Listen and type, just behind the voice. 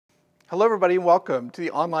Hello everybody and welcome to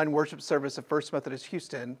the online worship service of First Methodist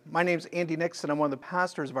Houston. My name is Andy Nixon. I'm one of the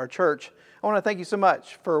pastors of our church. I want to thank you so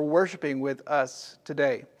much for worshiping with us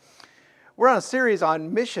today. We're on a series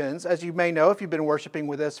on missions, as you may know if you've been worshiping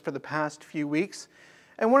with us for the past few weeks.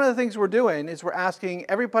 And one of the things we're doing is we're asking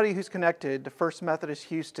everybody who's connected to First Methodist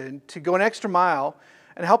Houston to go an extra mile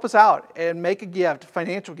and help us out and make a gift, a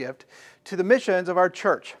financial gift, to the missions of our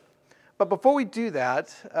church. But before we do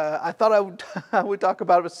that, I thought I would talk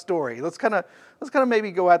about a story. Let's kind of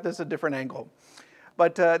maybe go at this a different angle.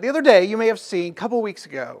 But the other day, you may have seen, a couple weeks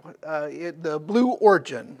ago, the Blue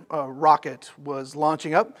Origin rocket was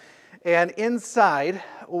launching up. And inside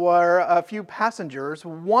were a few passengers,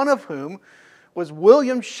 one of whom was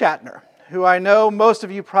William Shatner, who I know most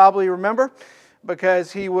of you probably remember,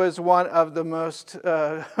 because he was one of the most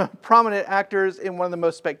prominent actors in one of the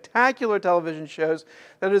most spectacular television shows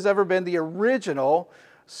that has ever been, the original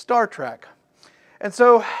Star Trek. And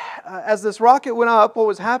so, as this rocket went up, what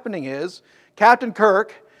was happening is Captain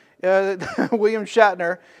Kirk, William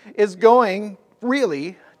Shatner, is going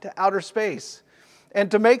really to outer space. And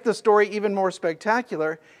to make the story even more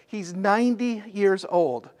spectacular, he's 90 years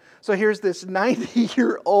old. So here's this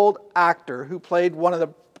 90-year-old actor who played one of the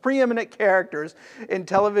preeminent characters in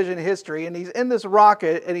television history, and he's in this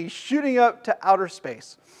rocket and he's shooting up to outer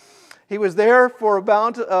space. He was there for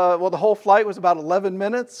about, the whole flight was about 11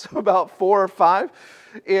 minutes, about 4 or 5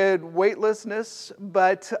 in weightlessness.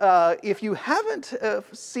 But if you haven't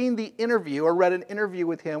seen the interview or read an interview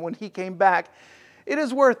with him when he came back, it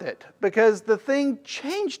is worth it, because the thing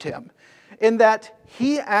changed him in that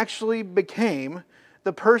he actually became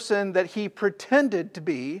the person that he pretended to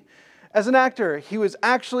be. As an actor, he was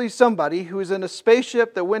actually somebody who was in a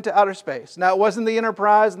spaceship that went to outer space. Now, it wasn't the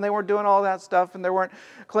Enterprise, and they weren't doing all that stuff, and there weren't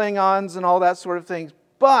Klingons and all that sort of things.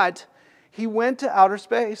 But he went to outer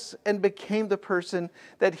space and became the person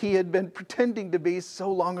that he had been pretending to be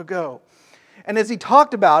so long ago. And as he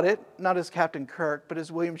talked about it, not as Captain Kirk, but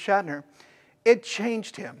as William Shatner, it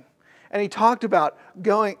changed him. And he talked about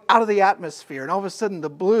going out of the atmosphere, and all of a sudden the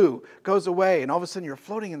blue goes away, and all of a sudden you're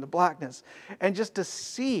floating in the blackness. And just to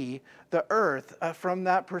see the Earth from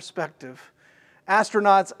that perspective.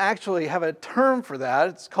 Astronauts actually have a term for that.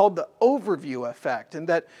 It's called the overview effect, and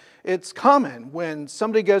that it's common when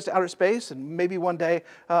somebody goes to outer space, and maybe one day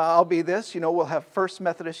I'll be this, we'll have First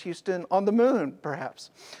Methodist Houston on the moon,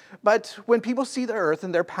 perhaps. But when people see the Earth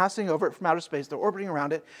and they're passing over it from outer space, they're orbiting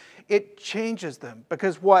around it, it changes them,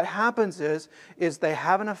 because what happens is they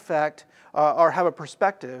have an effect or have a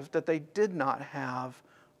perspective that they did not have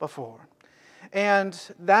before. And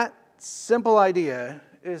that simple idea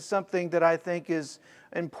is something that I think is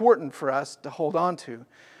important for us to hold on to,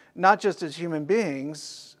 not just as human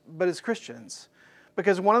beings, but as Christians.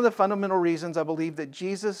 Because one of the fundamental reasons I believe that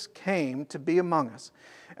Jesus came to be among us,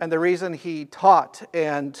 and the reason he taught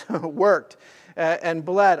and worked and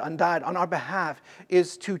bled and died on our behalf,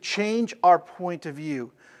 is to change our point of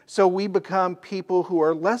view. So we become people who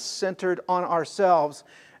are less centered on ourselves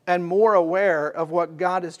and more aware of what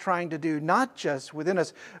God is trying to do, not just within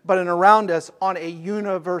us, but in around us on a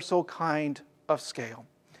universal kind of scale.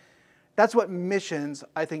 That's what missions,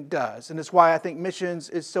 I think, does. And it's why I think missions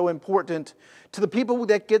is so important to the people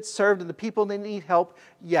that get served and the people that need help.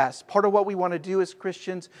 Yes, part of what we want to do as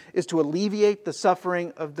Christians is to alleviate the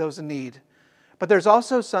suffering of those in need. But there's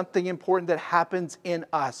also something important that happens in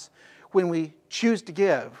us when we choose to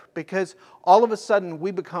give, because all of a sudden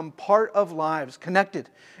we become part of lives connected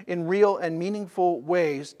in real and meaningful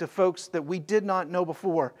ways to folks that we did not know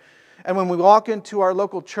before. And when we walk into our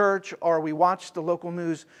local church or we watch the local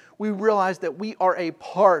news, we realize that we are a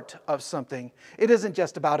part of something. It isn't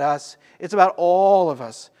just about us, it's about all of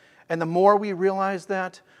us. And the more we realize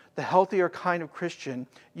that, the healthier kind of Christian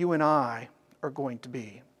you and I are going to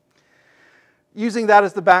be. Using that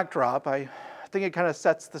as the backdrop, I think it kind of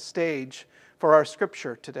sets the stage for our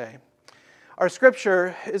scripture today. Our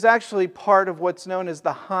scripture is actually part of what's known as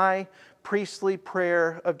the high priestly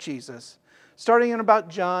prayer of Jesus, starting in about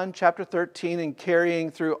John chapter 13 and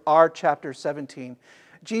carrying through our chapter 17.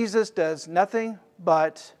 Jesus does nothing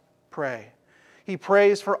but pray. He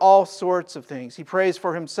prays for all sorts of things. He prays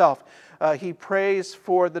for himself. He prays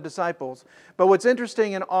for the disciples. But what's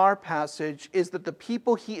interesting in our passage is that the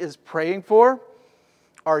people he is praying for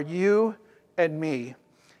are you and me.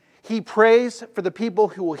 He prays for the people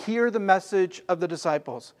who will hear the message of the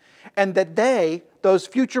disciples, and that they, those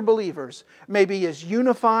future believers, may be as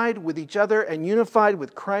unified with each other and unified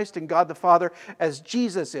with Christ and God the Father as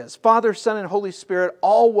Jesus is. Father, Son, and Holy Spirit,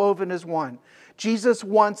 all woven as one. Jesus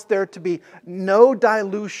wants there to be no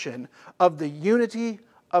dilution of the unity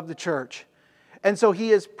of the church. And so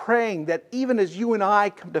he is praying that even as you and I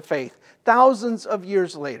come to faith, thousands of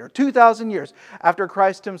years later, 2,000 years after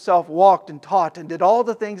Christ himself walked and taught and did all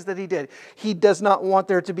the things that he did, he does not want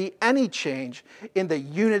there to be any change in the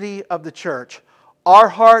unity of the church. Our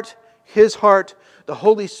heart, his heart, the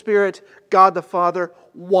Holy Spirit, God the Father,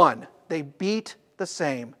 one. They beat the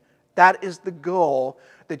same. That is the goal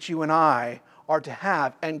that you and I are to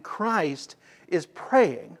have. And Christ is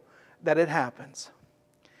praying that it happens.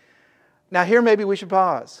 Now here maybe we should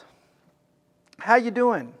pause. How you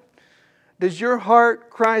doing? Does your heart,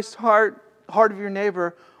 Christ's heart of your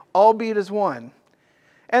neighbor, all beat as one?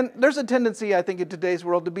 And there's a tendency, I think, in today's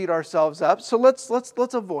world to beat ourselves up. So let's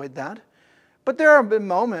avoid that. But there have been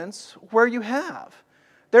moments where you have.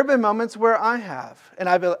 There have been moments where I have, and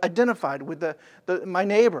I've identified with my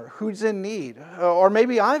neighbor who's in need. Or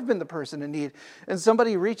maybe I've been the person in need, and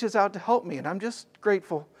somebody reaches out to help me, and I'm just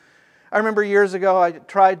grateful. I remember years ago I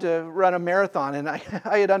tried to run a marathon, and I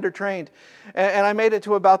had undertrained. And I made it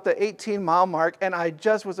to about the 18-mile mark, and I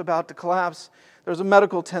just was about to collapse. There was a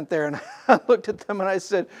medical tent there, and I looked at them and I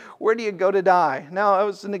said, "Where do you go to die?" No, it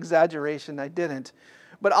was an exaggeration. I didn't.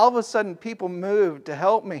 But all of a sudden, people moved to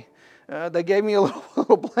help me. They gave me a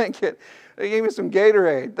little blanket. They gave me some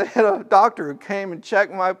Gatorade. They had a doctor who came and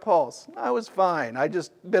checked my pulse. I was fine. I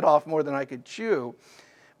just bit off more than I could chew.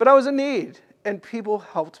 But I was in need, and people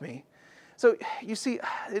helped me. So you see,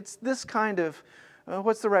 it's this kind of,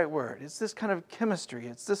 what's the right word? It's this kind of chemistry.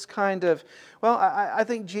 It's this kind of, well, I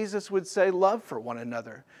think Jesus would say love for one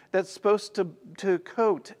another. That's supposed to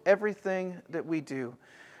coat everything that we do.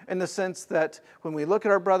 In the sense that when we look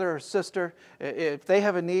at our brother or sister, if they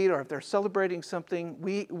have a need or if they're celebrating something,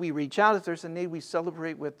 we reach out. If there's a need, we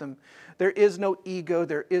celebrate with them. There is no ego.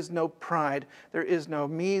 There is no pride. There is no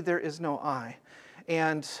me. There is no I.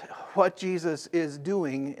 And what Jesus is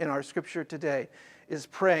doing in our scripture today is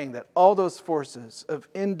praying that all those forces of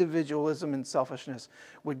individualism and selfishness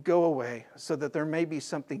would go away so that there may be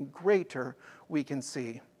something greater we can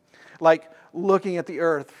see. Like looking at the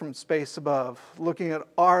earth from space above, looking at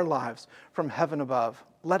our lives from heaven above,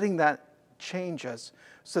 letting that change us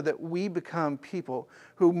so that we become people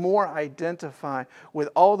who more identify with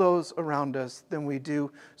all those around us than we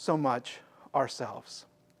do so much ourselves.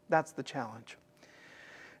 That's the challenge.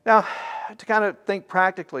 Now, to kind of think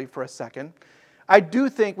practically for a second, I do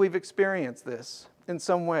think we've experienced this in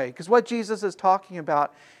some way, because what Jesus is talking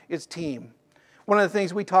about is team. One of the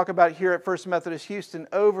things we talk about here at First Methodist Houston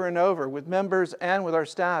over and over with members and with our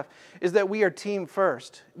staff is that we are team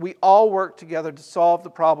first. We all work together to solve the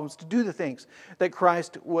problems, to do the things that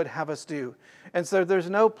Christ would have us do. And so there's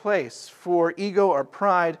no place for ego or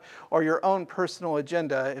pride or your own personal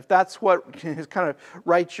agenda. If that's what kind of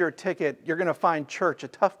writes your ticket, you're going to find church a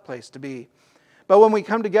tough place to be. But when we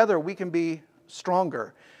come together, we can be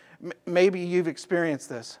stronger. Maybe you've experienced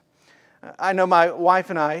this. I know my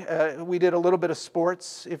wife and I, we did a little bit of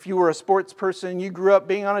sports. If you were a sports person, you grew up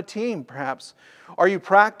being on a team, perhaps, or you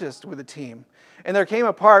practiced with a team. And there came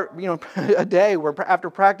a day where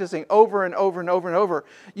after practicing over and over and over and over,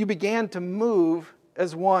 you began to move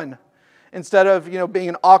as one. Instead of, being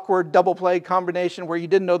an awkward double play combination where you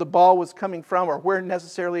didn't know the ball was coming from or where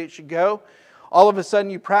necessarily it should go, all of a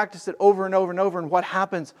sudden you practice it over and over and over, and what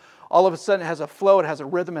happens? All of a sudden it has a flow, it has a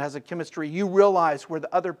rhythm, it has a chemistry. You realize where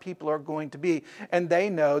the other people are going to be, and they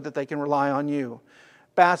know that they can rely on you.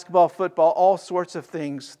 Basketball, football, all sorts of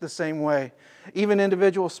things the same way. Even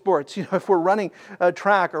individual sports. If we're running a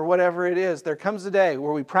track or whatever it is, there comes a day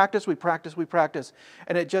where we practice,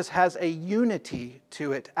 and it just has a unity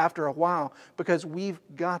to it after a while because we've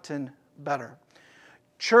gotten better.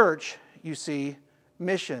 Church, you see,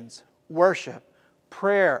 missions, worship,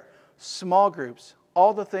 prayer, small groups,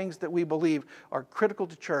 all the things that we believe are critical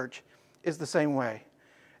to church is the same way.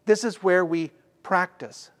 This is where we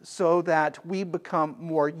practice so that we become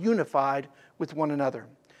more unified with one another.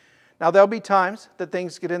 Now, there'll be times that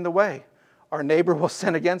things get in the way. Our neighbor will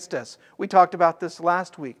sin against us. We talked about this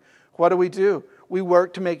last week. What do? We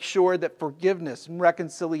work to make sure that forgiveness and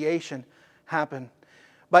reconciliation happen.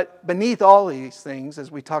 But beneath all these things, as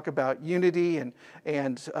we talk about unity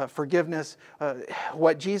and forgiveness,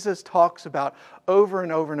 what Jesus talks about over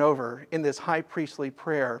and over and over in this high priestly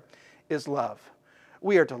prayer is love.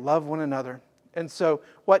 We are to love one another. And so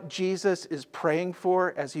what Jesus is praying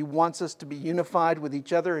for as he wants us to be unified with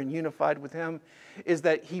each other and unified with him is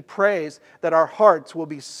that he prays that our hearts will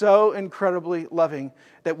be so incredibly loving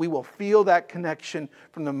that we will feel that connection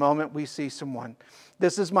from the moment we see someone.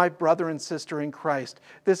 This is my brother and sister in Christ.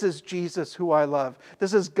 This is Jesus who I love.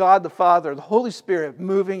 This is God the Father, the Holy Spirit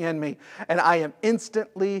moving in me. And I am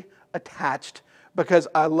instantly attached because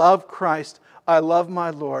I love Christ. I love my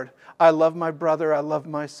Lord. I love my brother, I love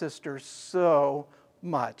my sister so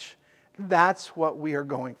much. That's what we are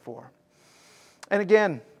going for. And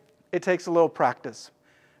again, it takes a little practice.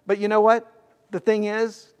 But you know what? The thing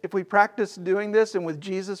is, if we practice doing this and with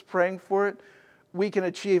Jesus praying for it, we can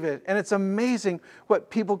achieve it. And it's amazing what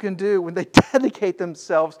people can do when they dedicate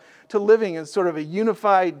themselves to living in sort of a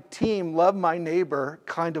unified team, love my neighbor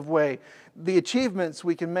kind of way. The achievements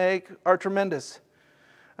we can make are tremendous.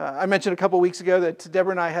 I mentioned a couple weeks ago that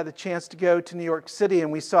Deborah and I had the chance to go to New York City,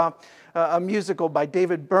 and we saw a musical by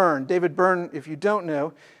David Byrne. David Byrne, if you don't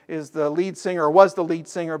know, is the lead singer, or was the lead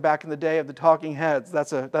singer back in the day of the Talking Heads.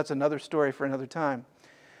 That's another story for another time.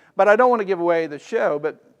 But I don't want to give away the show,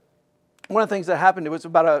 but one of the things that happened, it was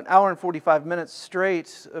about an hour and 45 minutes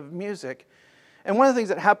straight of music. And one of the things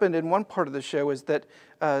that happened in one part of the show is that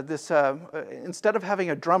instead of having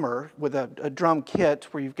a drummer with a drum kit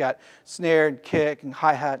where you've got snare and kick and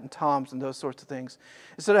hi-hat and toms and those sorts of things,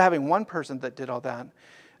 instead of having one person that did all that,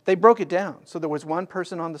 they broke it down. So there was one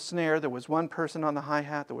person on the snare, there was one person on the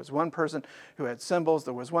hi-hat, there was one person who had cymbals,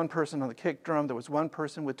 there was one person on the kick drum, there was one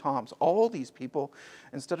person with toms. All these people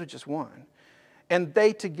instead of just one. And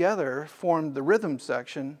they together formed the rhythm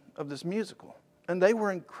section of this musical. And they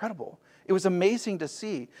were incredible. It was amazing to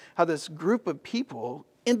see how this group of people,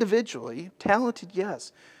 individually, talented,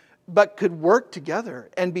 yes, but could work together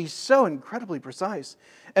and be so incredibly precise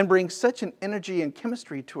and bring such an energy and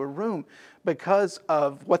chemistry to a room because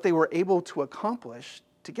of what they were able to accomplish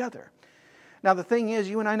together. Now, the thing is,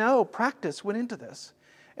 you and I know practice went into this.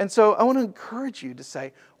 And so I want to encourage you to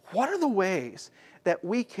say, what are the ways that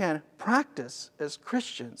we can practice as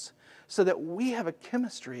Christians so that we have a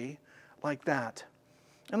chemistry like that?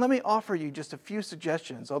 And let me offer you just a few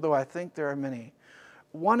suggestions, although I think there are many.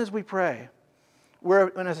 One is we pray. We're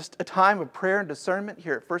in a time of prayer and discernment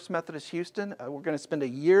here at First Methodist Houston. We're going to spend a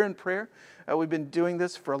year in prayer. We've been doing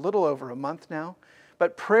this for a little over a month now.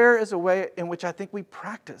 But prayer is a way in which I think we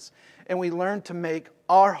practice and we learn to make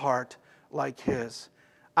our heart like His.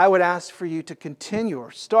 I would ask for you to continue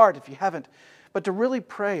or start if you haven't, but to really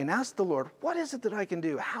pray and ask the Lord, what is it that I can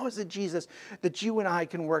do? How is it, Jesus, that you and I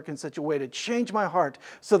can work in such a way to change my heart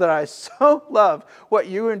so that I so love what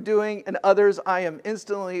you are doing and others, I am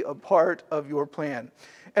instantly a part of your plan.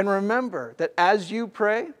 And remember that as you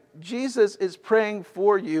pray, Jesus is praying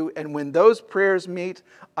for you. And when those prayers meet,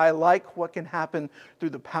 I like what can happen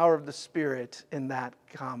through the power of the Spirit in that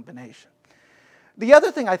combination. The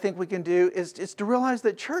other thing I think we can do is to realize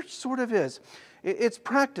that church sort of is. It's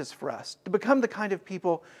practice for us to become the kind of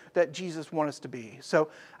people that Jesus wants us to be. So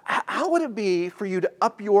how would it be for you to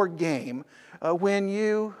up your game when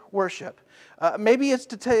you worship? Maybe it's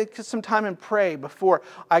to take some time and pray before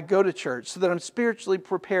I go to church so that I'm spiritually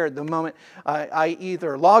prepared the moment I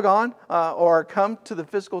either log on or come to the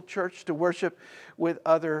physical church to worship with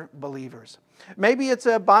other believers. Maybe it's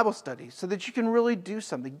a Bible study so that you can really do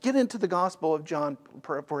something. Get into the Gospel of John,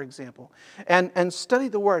 for example, and study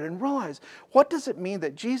the Word and realize, what does it mean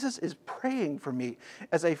that Jesus is praying for me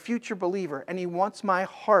as a future believer and He wants my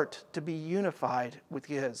heart to be unified with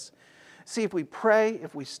His? See, if we pray,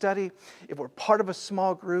 if we study, if we're part of a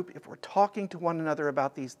small group, if we're talking to one another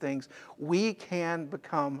about these things, we can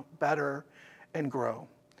become better and grow.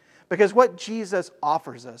 Because what Jesus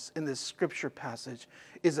offers us in this scripture passage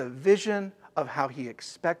is a vision of how He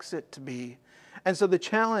expects it to be. And so the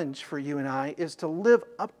challenge for you and I is to live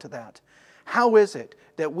up to that. How is it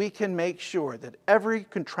that we can make sure that every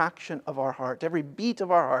contraction of our heart, every beat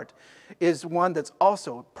of our heart, is one that's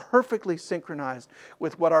also perfectly synchronized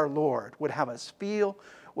with what our Lord would have us feel,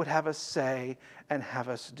 would have us say, and have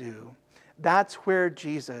us do? That's where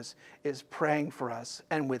Jesus is praying for us.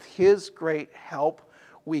 And with His great help,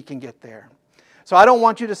 we can get there. So I don't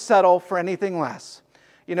want you to settle for anything less.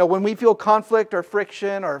 You know, when we feel conflict or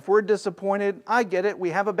friction, or if we're disappointed, I get it.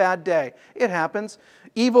 We have a bad day. It happens.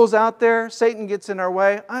 Evil's out there. Satan gets in our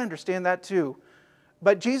way. I understand that too.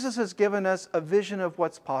 But Jesus has given us a vision of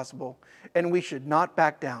what's possible, and we should not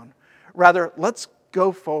back down. Rather, let's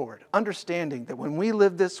go forward, understanding that when we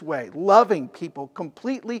live this way, loving people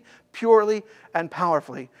completely, purely, and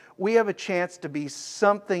powerfully, we have a chance to be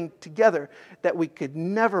something together that we could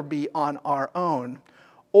never be on our own.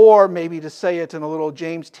 Or maybe to say it in a little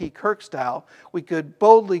James T. Kirk style, we could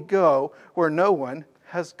boldly go where no one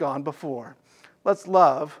has gone before. Let's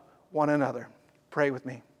love one another. Pray with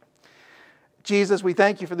me. Jesus, we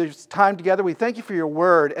thank you for this time together. We thank you for your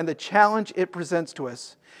word and the challenge it presents to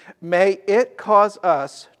us. May it cause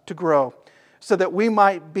us to grow so that we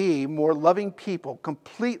might be more loving people,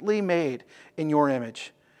 completely made in your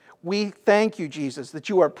image. We thank you, Jesus, that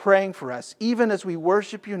you are praying for us, even as we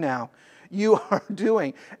worship you now. You are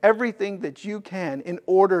doing everything that you can in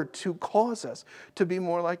order to cause us to be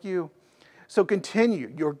more like you. So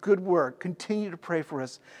continue your good work. Continue to pray for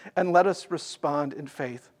us and let us respond in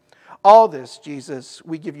faith. All this, Jesus,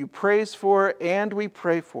 we give you praise for and we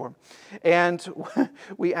pray for. And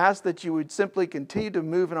we ask that you would simply continue to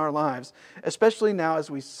move in our lives, especially now as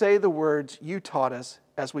we say the words you taught us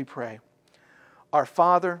as we pray. Our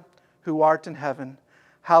Father, who art in heaven,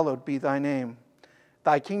 hallowed be thy name.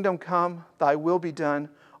 Thy kingdom come, thy will be done,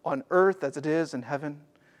 on earth as it is in heaven.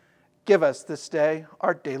 Give us this day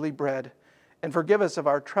our daily bread, and forgive us of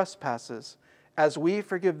our trespasses, as we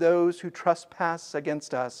forgive those who trespass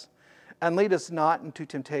against us. And lead us not into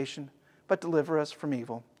temptation, but deliver us from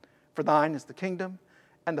evil. For thine is the kingdom,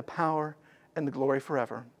 and the power, and the glory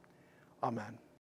forever. Amen.